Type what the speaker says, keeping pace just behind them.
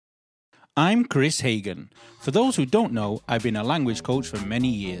I'm Chris Hagan. For those who don't know, I've been a language coach for many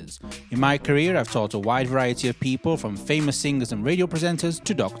years. In my career, I've taught a wide variety of people, from famous singers and radio presenters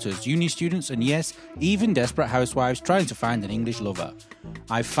to doctors, uni students, and yes, even desperate housewives trying to find an English lover.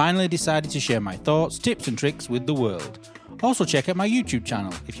 I've finally decided to share my thoughts, tips and tricks with the world. Also check out my YouTube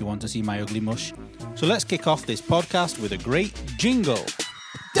channel if you want to see my ugly mush. So let's kick off this podcast with a great jingle.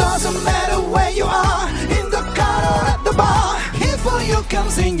 Doesn't matter where you are, in the car or at the bar. Here for you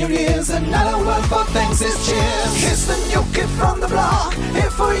comes in your ears, another word for thanks is cheers. Here's the new kid from the block, here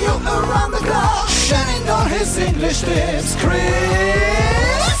for you around the clock. Shining all his English tips,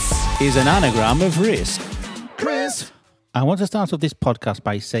 Chris is an anagram of risk. Chris. I want to start off this podcast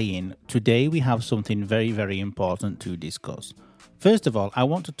by saying today we have something very, very important to discuss. First of all, I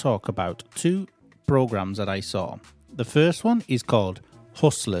want to talk about two programs that I saw. The first one is called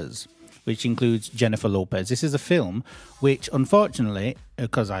Hustlers, which includes Jennifer Lopez. This is a film which, unfortunately,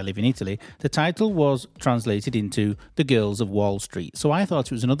 because I live in Italy, the title was translated into The Girls of Wall Street. So I thought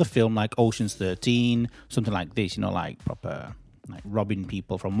it was another film like Ocean's 13, something like this, like proper, like robbing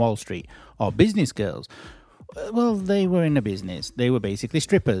people from Wall Street, or Business Girls. Well, they were in a business. They were basically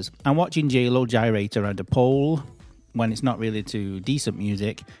strippers. And watching J-Lo gyrate around a pole when it's not really to decent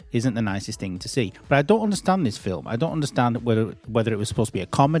music isn't the nicest thing to see. But I don't understand this film. I don't understand whether it was supposed to be a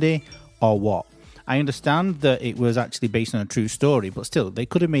comedy or what. I understand that it was actually based on a true story, but still, they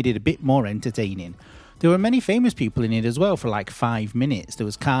could have made it a bit more entertaining. There were many famous people in it as well for like 5 minutes. There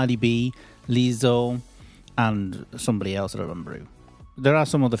was Cardi B, Lizzo, and somebody else I don't remember who. There are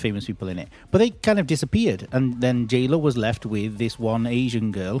some other famous people in it, but they kind of disappeared. And then J-Lo was left with this one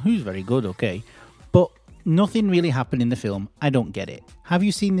Asian girl who's very good, okay. But nothing really happened in the film. I don't get it. Have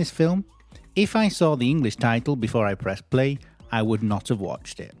you seen this film? If I saw the English title before I pressed play, I would not have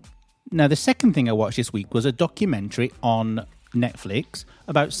watched it. Now, the second thing I watched this week was a documentary on Netflix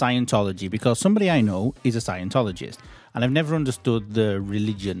about Scientology, because somebody I know is a Scientologist, and I've never understood the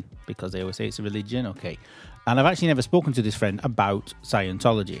religion, because they always say it's a religion, okay. And I've actually never spoken to this friend about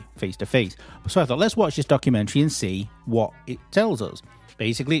Scientology face to face. So I thought, let's watch this documentary and see what it tells us.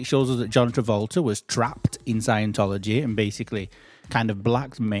 Basically, it shows us that John Travolta was trapped in Scientology and basically kind of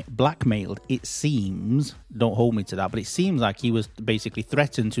blackmailed, it seems. Don't hold me to that, but it seems like he was basically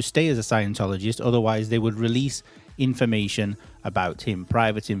threatened to stay as a Scientologist, otherwise they would release information about him,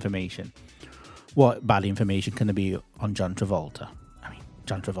 private information. What bad information can there be on John Travolta? I mean,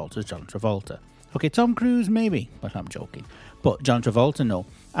 John Travolta's John Travolta. Okay, Tom Cruise, maybe, but I'm joking. But John Travolta, no.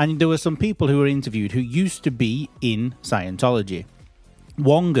 And there were some people who were interviewed who used to be in Scientology.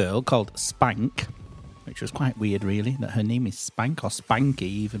 One girl called Spank, which was quite weird, really, that her name is Spank or Spanky,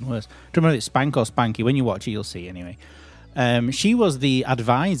 even worse. Do you remember it's Spank or Spanky? When you watch it, you'll see anyway. She was the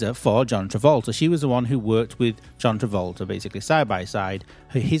advisor for John Travolta. She was the one who worked with John Travolta, basically side by side,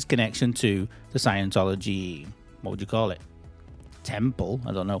 his connection to the Scientology, what would you call it? Temple?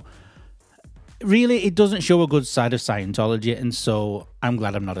 I don't know. Really, it doesn't show a good side of Scientology, and so I'm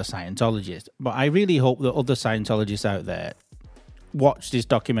glad I'm not a Scientologist. But I really hope that other Scientologists out there watch this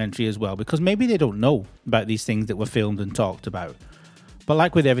documentary as well, because maybe they don't know about these things that were filmed and talked about. But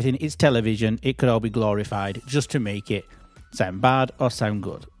like with everything, it's television. It could all be glorified just to make it sound bad or sound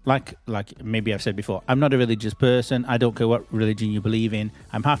good. Like maybe I've said before, I'm not a religious person. I don't care what religion you believe in.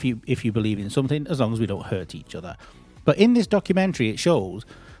 I'm happy if you believe in something, as long as we don't hurt each other. But in this documentary, it shows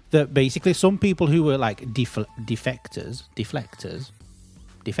that basically some people who were like defectors,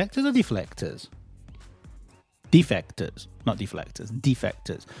 not deflectors,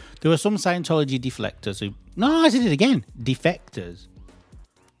 defectors. There were some Scientology deflectors who... No, I said it again. Defectors,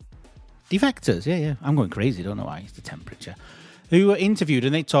 yeah. I'm going crazy, don't know why. It's the temperature. Who were interviewed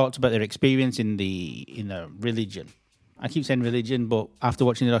and they talked about their experience in the religion. I keep saying religion, but after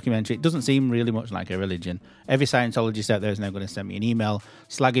watching the documentary, it doesn't seem really much like a religion. Every Scientologist out there is now going to send me an email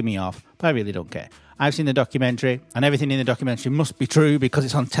slagging me off, but I really don't care. I've seen the documentary, and everything in the documentary must be true because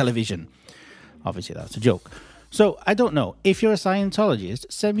it's on television. Obviously, that's a joke. So, I don't know. If you're a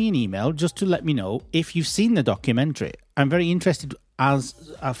Scientologist, send me an email just to let me know if you've seen the documentary. I'm very interested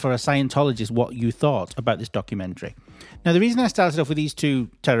for a Scientologist what you thought about this documentary. Now, the reason I started off with these two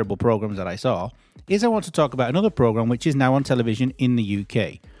terrible programs that I saw is I want to talk about another program which is now on television in the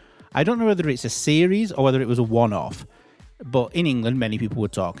UK. I don't know whether it's a series or whether it was a one-off, but in England, many people were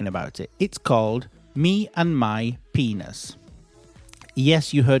talking about it. It's called Me and My Penis.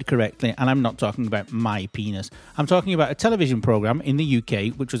 Yes, you heard correctly, and I'm not talking about my penis. I'm talking about a television program in the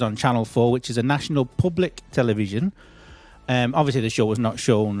UK, which was on Channel 4, which is a national public television. Obviously, the show was not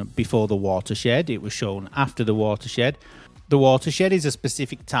shown before The Watershed. It was shown after The Watershed. The Watershed is a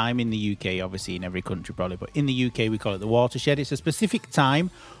specific time in the UK, obviously in every country probably, but in the UK we call it The Watershed. It's a specific time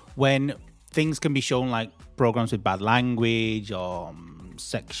when things can be shown, like programs with bad language or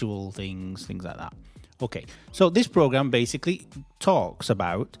sexual things like that. Okay, so this program basically talks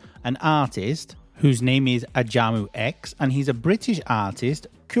about an artist whose name is Ajamu X, and he's a British artist,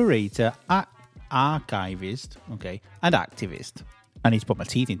 curator, archivist, okay, and activist. And he's put my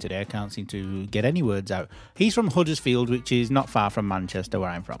teeth in today. I can't seem to get any words out. He's from Huddersfield, which is not far from Manchester, where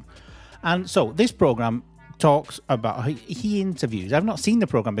I'm from. And so this program talks about, he interviews. I've not seen the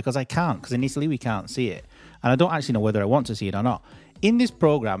program because I can't, because in Italy we can't see it. And I don't actually know whether I want to see it or not. In this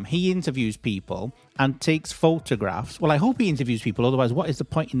program, he interviews people and takes photographs. Well, I hope he interviews people. Otherwise, what is the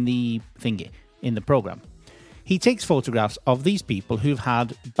point in the thingy, in the program? He takes photographs of these people who've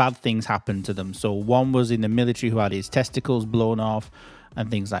had bad things happen to them. So one was in the military who had his testicles blown off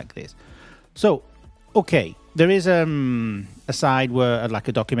and things like this. So, okay, there is a side where, like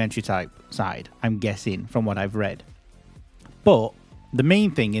a documentary type side, I'm guessing, from what I've read. But the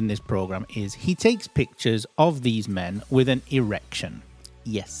main thing in this program is he takes pictures of these men with an erection.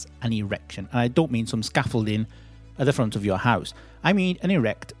 Yes, an erection. And I don't mean some scaffolding at the front of your house. I mean an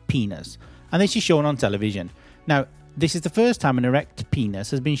erect penis. And this is shown on television. Now, this is the first time an erect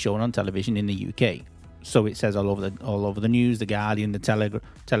penis has been shown on television in the UK. So it says all over the news, the Guardian, the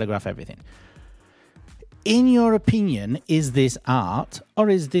Telegraph, everything. In your opinion, is this art or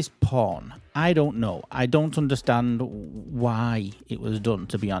is this porn? I don't know. I don't understand why it was done,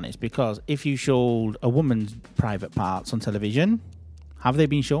 to be honest, because if you showed a woman's private parts on television, have they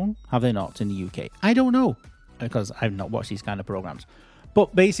been shown? Have they not in the UK? I don't know, because I've not watched these kind of programs.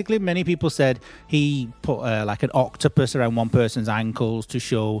 But basically, many people said he put like an octopus around one person's ankles to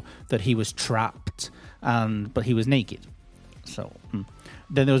show that he was trapped, but he was naked. So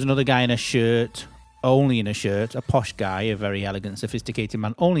then there was another guy in a shirt, only in a shirt, a posh guy, a very elegant, sophisticated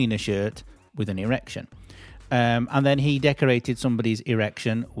man, only in a shirt with an erection. And then he decorated somebody's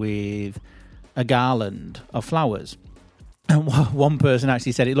erection with a garland of flowers. And one person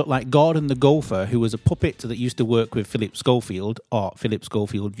actually said it looked like Gordon the Gopher, who was a puppet that used to work with Philip Schofield, or Philip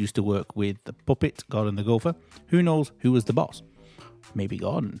Schofield used to work with the puppet, Gordon the Gopher. Who knows who was the boss? Maybe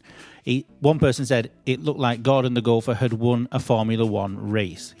Gordon. One person said it looked like Gordon the Gopher had won a Formula One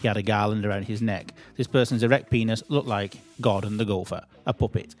race. He had a garland around his neck. This person's erect penis looked like Gordon the Gopher, a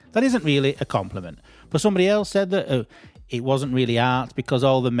puppet. That isn't really a compliment. But somebody else said that it wasn't really art because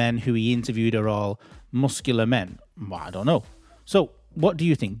all the men who he interviewed are all muscular men. Well, I don't know. So, what do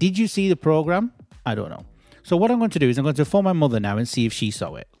you think? Did you see the program? I don't know. So what I'm going to do is I'm going to phone my mother now and see if she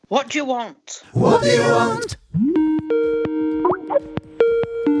saw it. What do you want? What do you want?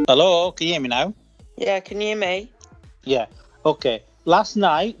 Hello, can you hear me now? Yeah, can you hear me? Yeah. Okay. Last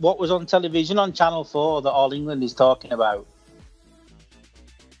night, what was on television on Channel 4 that All England is talking about?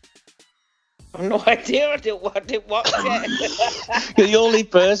 I've no idea. I didn't watch it. You're the only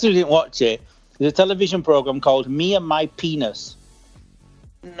person who didn't watch it. There's a television program called Me and My Penis.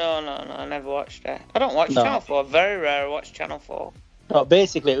 No, I never watched it. I don't watch Channel 4. Very rare I watch Channel 4. No,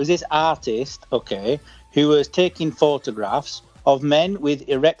 basically, it was this artist, okay, who was taking photographs of men with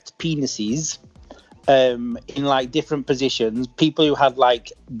erect penises in, like, different positions. People who had,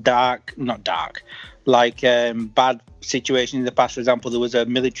 like, bad situations in the past. For example, there was a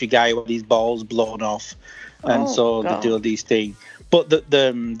military guy who had his balls blown off. And they do all these things. But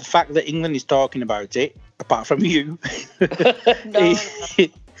the fact that England is talking about it, apart from you,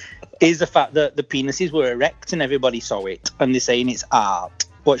 is the fact that the penises were erect and everybody saw it. And they're saying it's art.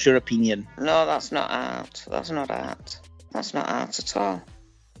 What's your opinion? No, that's not art. That's not art. That's not art at all.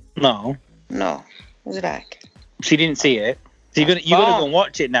 No. No. Is it heck? She didn't see it. So you're gonna go and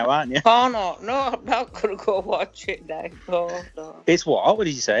watch it now, aren't you? Oh, no, I'm not gonna go watch it now. No. It's what? What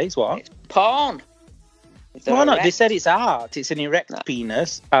did you say? It's what? It's porn. Well, no, they said it's art. It's an erect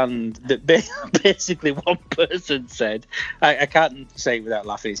penis, and basically one person said, I can't say it without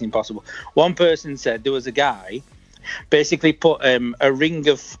laughing, it's impossible. One person said there was a guy, basically put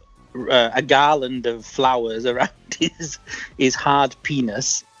a garland of flowers around his hard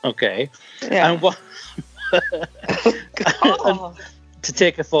penis, okay, yeah. and what to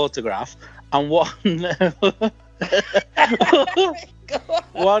take a photograph, and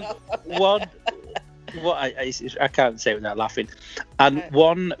I can't say it without laughing. And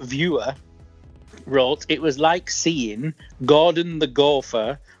one viewer wrote, it was like seeing Gordon the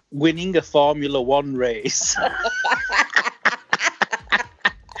Gopher winning a Formula One race.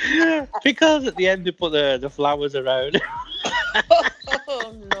 Because at the end they put the flowers around.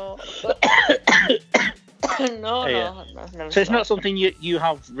 Oh, no. No. So it's not something you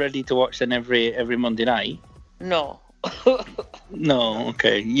have ready to watch then every Monday night? No. No,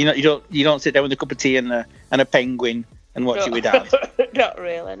 okay. You don't sit down with a cup of tea and a penguin and watch it with Dad? Not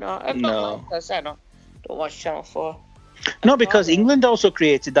really, no. No. Like I said, I don't watch Channel 4. No, because England also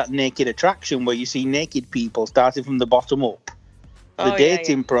created that naked attraction where you see naked people starting from the bottom up. The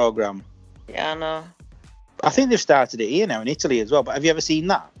dating programme. Yeah, I know. I think they've started it here now in Italy as well, but have you ever seen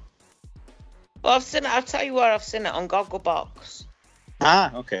that? Well, I've seen it. I'll tell you where I've seen it, on Gogglebox.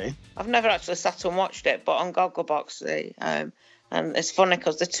 Ah, okay. I've never actually sat and watched it, but on Gogglebox, and it's funny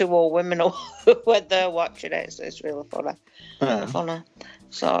because the two old women when they're watching it, so it's really funny. Funny.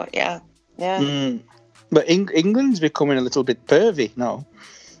 So, yeah. But England's becoming a little bit pervy, no?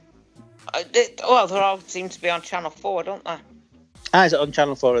 They all seem to be on Channel 4, don't they? Ah, is it on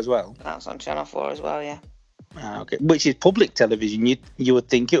Channel 4 as well? That's on Channel 4 as well, yeah. Ah, okay. Which is public television. You would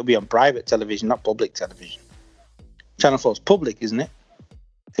think it would be on private television, not public television. Channel 4's public, isn't it?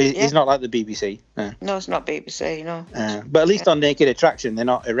 It's not like the BBC. No, it's not BBC, no. But at least on Naked Attraction, they're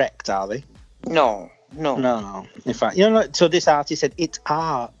not erect, are they? No. In fact, so this artist said, it's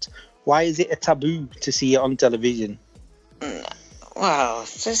art. Why is it a taboo to see it on television? Well,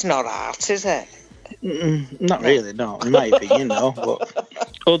 it's not art, is it? Not really, no. In my opinion, no. But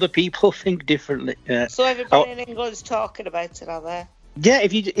other people think differently. So everybody in England's talking about it, are they? Yeah,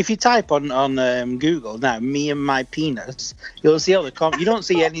 if you type on Google now, me and my penis, you'll see all the comments. You don't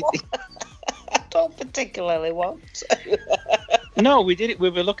see anything. I don't particularly want. No, we did it. We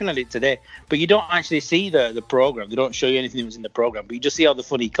were looking at it today, but you don't actually see the program. They don't show you anything that was in the program, but you just see all the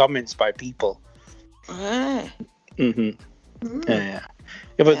funny comments by people. Yeah,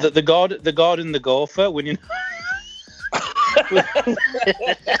 but the god and the gopher winning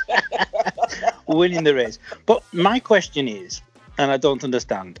winning the race. But my question is, and I don't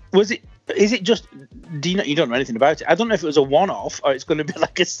understand, is it just, you don't know anything about it? I don't know if it was a one-off or it's going to be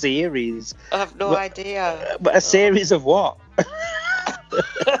like a series. I have no idea. But a series of what?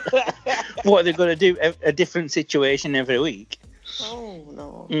 What are they going to do? A different situation every week? Oh,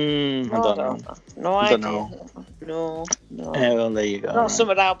 no. I don't know. No idea. No. Well, there you go. Not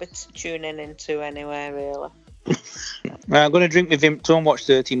something I'll be tuning into anyway, really. I'm going to drink with Vimto and watch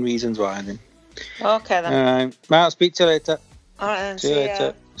 13 Reasons Why then. Okay then. I'll speak to you later. All right then. See you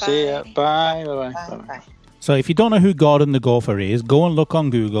later. See ya. Bye. Bye. So if you don't know who Gordon the Gopher is, go and look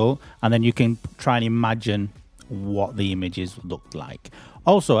on Google, and then you can try and imagine what the images looked like.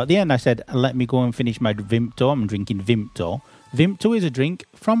 Also, at the end I said, let me go and finish my Vimto. I'm drinking Vimto. Vimto is a drink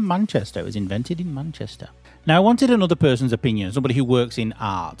from Manchester. It was invented in Manchester. Now, I wanted another person's opinion, somebody who works in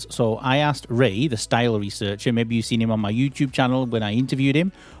art. So I asked Ray, the style researcher, maybe you've seen him on my YouTube channel when I interviewed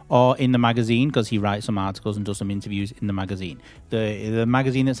him, or in the magazine, because he writes some articles and does some interviews in the magazine. The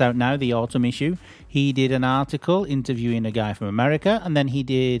magazine that's out now, the autumn issue, he did an article interviewing a guy from America, and then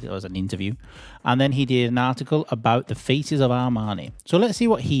it was an interview, and then he did an article about the faces of Armani. So let's see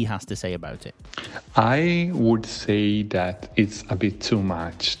what he has to say about it. I would say that it's a bit too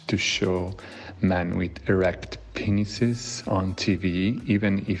much to show men with erect penises on TV,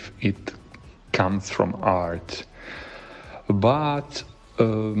 even if it comes from art. But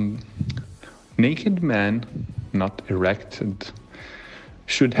naked men, not erected,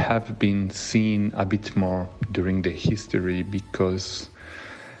 should have been seen a bit more during the history, because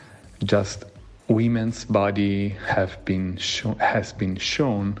just women's body has been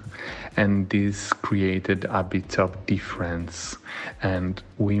shown, and this created a bit of difference, and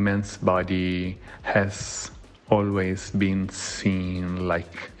women's body has always been seen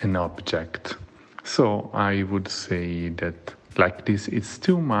like an object. So I would say that like this is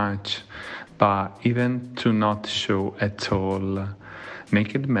too much, but even to not show at all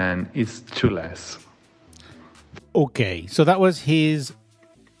naked men is too less. Okay, so that was his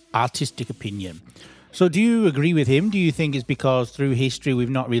artistic opinion. So do you agree with him? Do you think it's because through history we've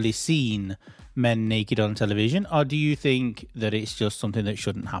not really seen men naked on television, or do you think that it's just something that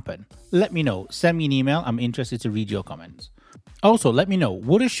shouldn't happen? Let me know. Send me an email. I'm interested to read your comments. Also, let me know,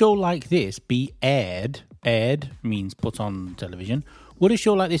 would a show like this be aired means put on television, would a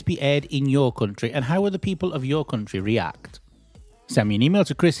show like this be aired in your country, and how would the people of your country react? Send me an email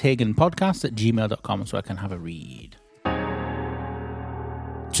to chrishagenpodcast@gmail.com so I can have a read.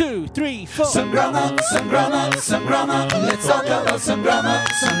 2, 3, 4. Some grammar. Let's talk about some grammar.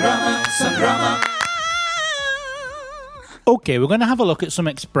 Okay, we're going to have a look at some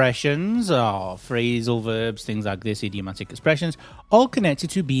expressions, or phrasal verbs, things like this, idiomatic expressions, all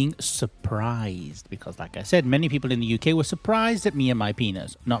connected to being surprised. Because, like I said, many people in the UK were surprised at Me and My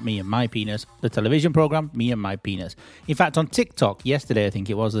Penis. Not Me and My Penis, the television program, Me and My Penis. In fact, on TikTok, yesterday, I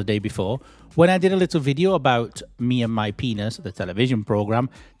think it was, the day before, when I did a little video about Me and My Penis, the television program,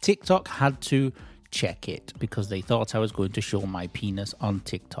 TikTok had to check it because they thought I was going to show my penis on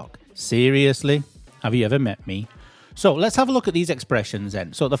TikTok. Seriously? Have you ever met me? So let's have a look at these expressions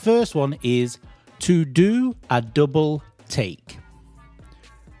then. So the first one is to do a double take.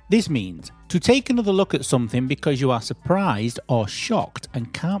 This means to take another look at something because you are surprised or shocked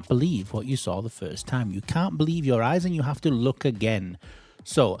and can't believe what you saw the first time. You can't believe your eyes and you have to look again.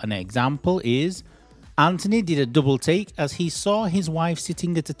 So an example is Anthony did a double take as he saw his wife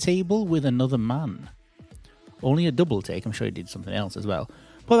sitting at a table with another man. Only a double take. I'm sure he did something else as well.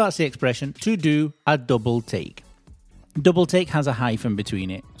 But that's the expression, to do a double take. Double take has a hyphen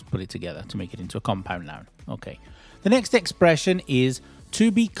between it. Let's put it together to make it into a compound noun. Okay. The next expression is to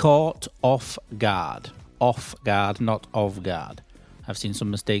be caught off guard. Off guard, not of guard. I've seen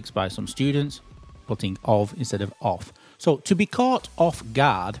some mistakes by some students putting of instead of off. So to be caught off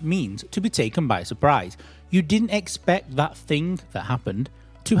guard means to be taken by surprise. You didn't expect that thing that happened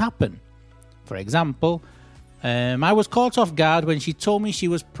to happen. For example, I was caught off guard when she told me she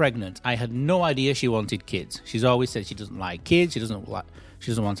was pregnant. I had no idea she wanted kids. She's always said she doesn't like kids. She doesn't want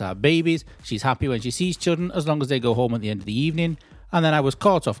to have babies. She's happy when she sees children as long as they go home at the end of the evening. And then I was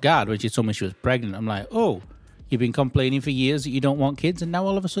caught off guard when she told me she was pregnant. I'm like, oh, you've been complaining for years that you don't want kids and now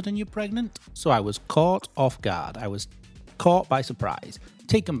all of a sudden you're pregnant? So I was caught off guard. I was caught by surprise,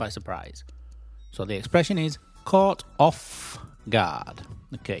 taken by surprise. So the expression is caught off guard.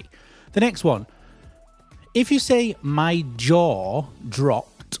 Okay. The next one. If you say my jaw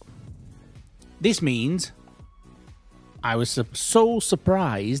dropped, this means I was so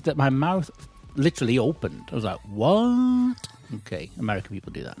surprised that my mouth literally opened. I was like, what? Okay, American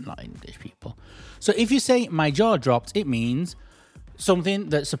people do that, not English people. So if you say my jaw dropped, it means something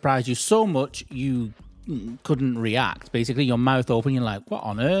that surprised you so much you couldn't react. Basically, your mouth open, you're like, what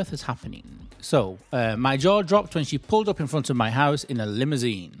on earth is happening? So my jaw dropped when she pulled up in front of my house in a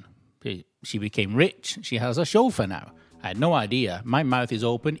limousine. She became rich. She has a chauffeur now. I had no idea. My mouth is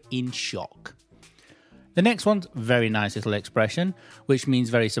open in shock. The next one's very nice little expression, which means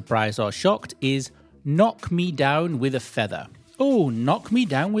very surprised or shocked, is knock me down with a feather. Oh, knock me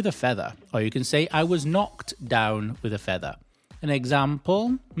down with a feather. Or you can say, I was knocked down with a feather. An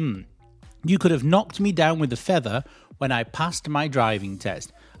example, you could have knocked me down with a feather when I passed my driving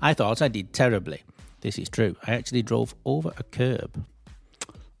test. I thought I did terribly. This is true. I actually drove over a curb.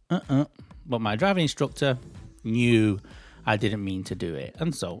 But my driving instructor knew I didn't mean to do it.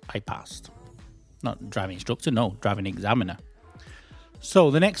 And so I passed. Not driving instructor, no, driving examiner.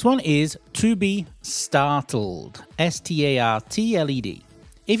 So the next one is to be startled. S-T-A-R-T-L-E-D.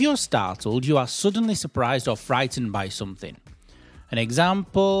 If you're startled, you are suddenly surprised or frightened by something. An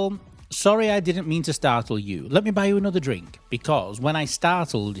example, sorry, I didn't mean to startle you. Let me buy you another drink. Because when I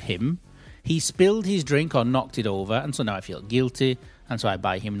startled him, he spilled his drink or knocked it over, and so now I feel guilty, and so I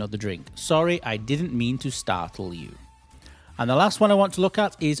buy him another drink. Sorry, I didn't mean to startle you. And the last one I want to look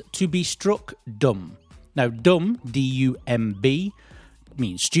at is to be struck dumb. Now, dumb, D-U-M-B,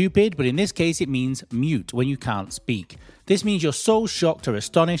 means stupid, but in this case it means mute, when you can't speak. This means you're so shocked or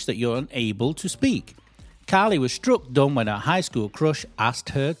astonished that you're unable to speak. Carly was struck dumb when her high school crush asked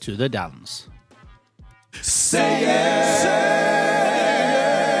her to the dance. Say it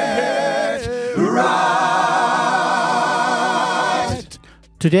right.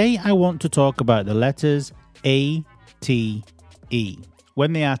 Today I want to talk about the letters A, T, E,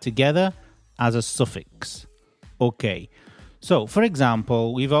 when they are together as a suffix. Okay, so for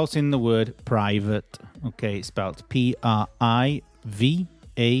example, we've all seen the word private. Okay, it's spelled P-R-I-V-A-T-E.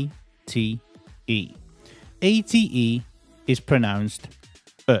 A-T-E is pronounced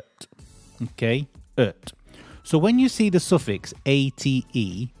ut. Okay, ut. So when you see the suffix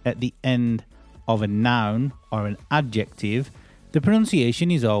A-T-E at the end of a noun or an adjective, the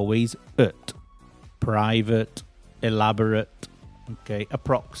pronunciation is always ut. Private, elaborate, okay,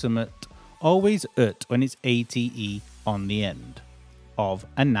 approximate, always ut when it's A-T-E on the end of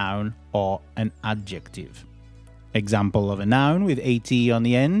a noun or an adjective. Example of a noun with A-T-E on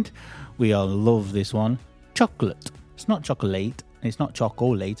the end, we all love this one, chocolate. It's not chocolate, it's not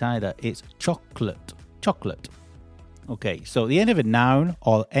chocolate either, it's chocolate, chocolate. Okay, so the end of a noun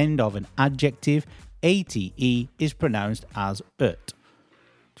or end of an adjective, A-T-E is pronounced as ut,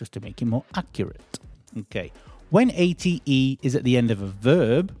 just to make it more accurate. Okay, when A-T-E is at the end of a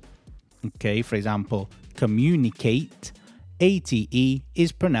verb, okay, for example, communicate, A-T-E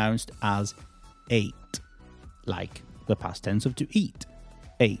is pronounced as ate, like the past tense of to eat,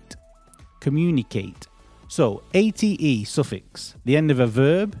 ate, communicate. So, A-T-E suffix, the end of a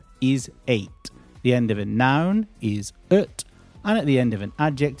verb is ate, the end of a noun is ut, and at the end of an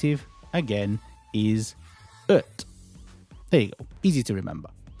adjective, again, is ut. There you go, easy to remember.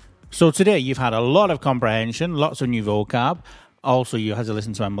 So today you've had a lot of comprehension, lots of new vocab. Also, you had to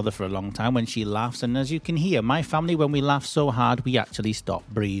listen to my mother for a long time when she laughs. And as you can hear, my family, when we laugh so hard, we actually stop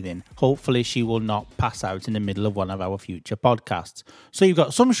breathing. Hopefully, she will not pass out in the middle of one of our future podcasts. So you've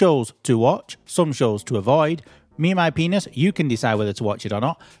got some shows to watch, some shows to avoid. Me and My Penis, you can decide whether to watch it or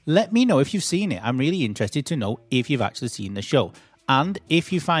not. Let me know if you've seen it. I'm really interested to know if you've actually seen the show. And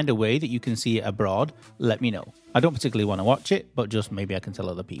if you find a way that you can see it abroad, let me know. I don't particularly want to watch it, but just maybe I can tell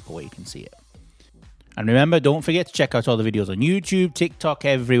other people where you can see it. And remember, don't forget to check out all the videos on YouTube, TikTok,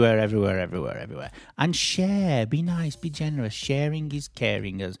 everywhere. And share. Be nice, be generous. Sharing is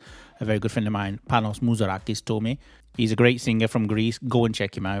caring, as a very good friend of mine, Panos Mouzarakis, told me. He's a great singer from Greece. Go and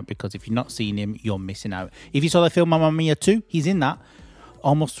check him out, because if you've not seen him, you're missing out. If you saw the film Mamma Mia 2, he's in that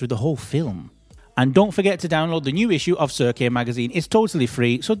almost through the whole film. And don't forget to download the new issue of Cirque magazine. It's totally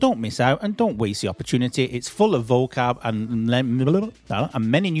free, so don't miss out and don't waste the opportunity. It's full of vocab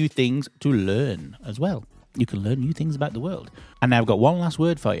and many new things to learn as well. You can learn new things about the world. And now I've got one last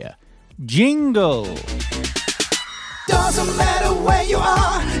word for you. Jingle! Doesn't matter where you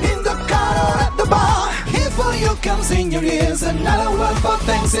are, in the car or at the bar. Here for you comes in your ears, another word for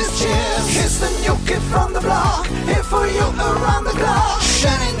thanks is cheers. Here's the new kid from the block, here for you around the clock.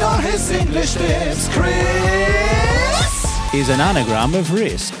 Shining all his English tips, Chris is an anagram of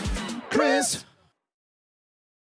risk.